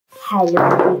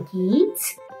Hello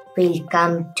kids,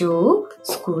 welcome to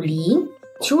Schooling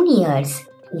Juniors.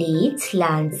 Let's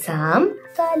learn some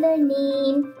color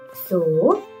name.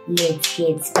 So let's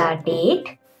get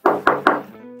started.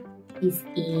 This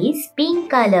is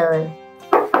pink color.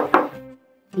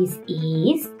 This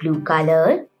is blue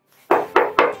color.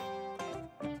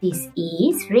 This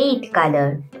is red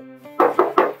color.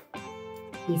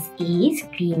 This is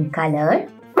green color.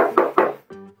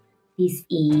 This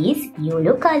is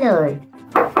yellow color.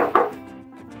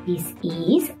 This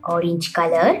is orange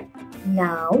color.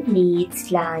 Now let's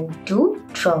learn to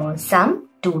draw some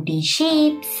 2D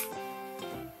shapes.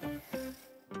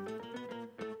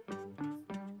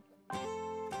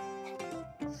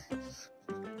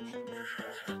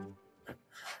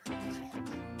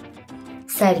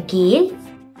 Circle,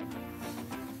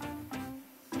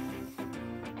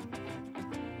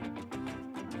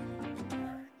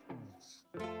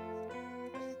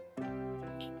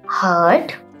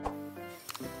 heart,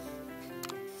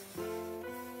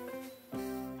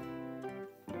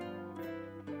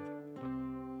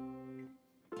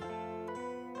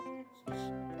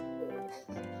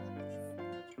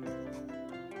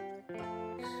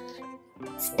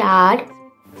 star,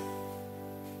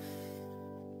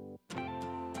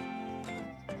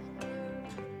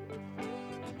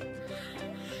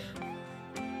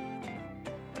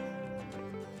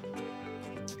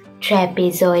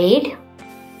 trapezoid,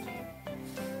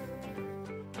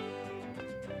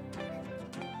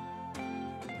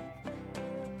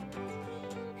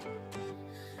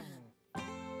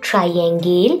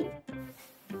 triangle,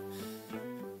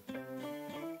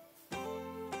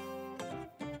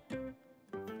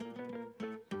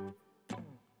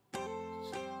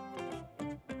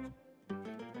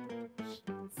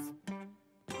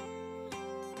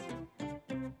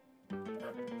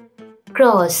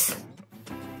 cross.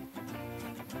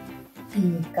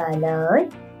 Pink color,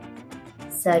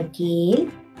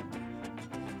 circle,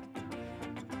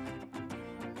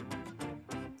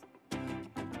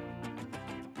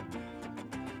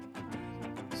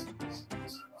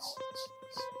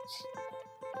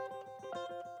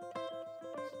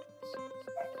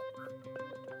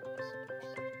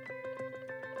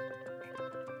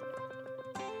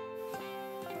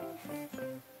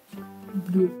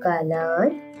 blue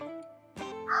color,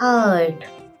 heart.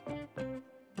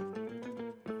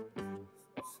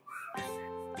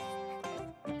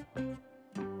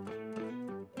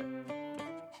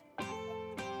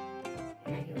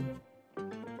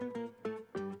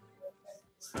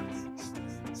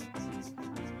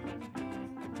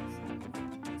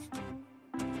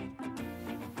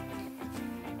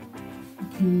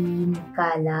 Green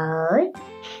color,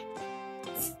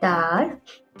 star,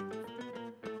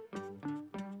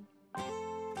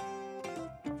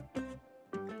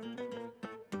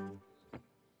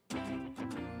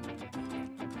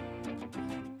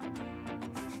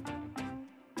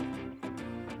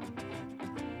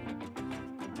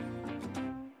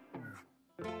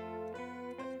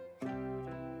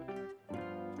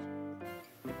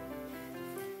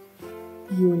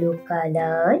 yellow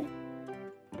color,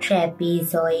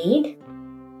 trapezoid,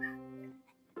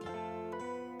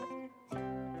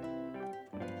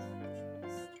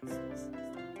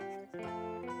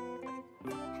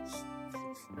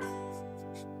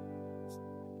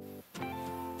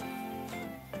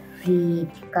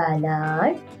 red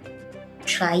color,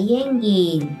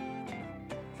 triangle,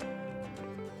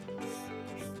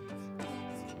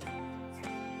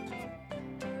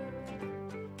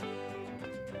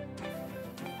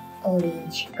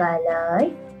 orange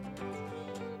color,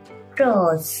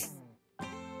 cross.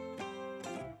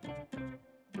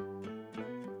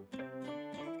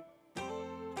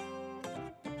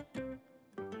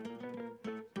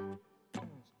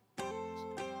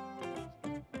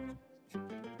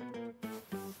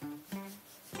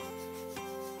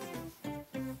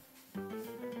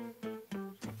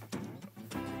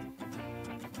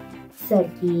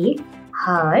 Circle,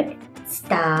 heart,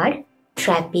 star,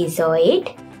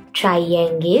 trapezoid,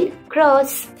 triangle,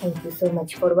 cross. Thank you so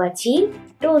much for watching.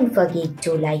 Don't forget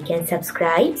to like and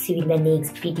subscribe. See you in the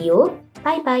next video.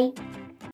 Bye bye.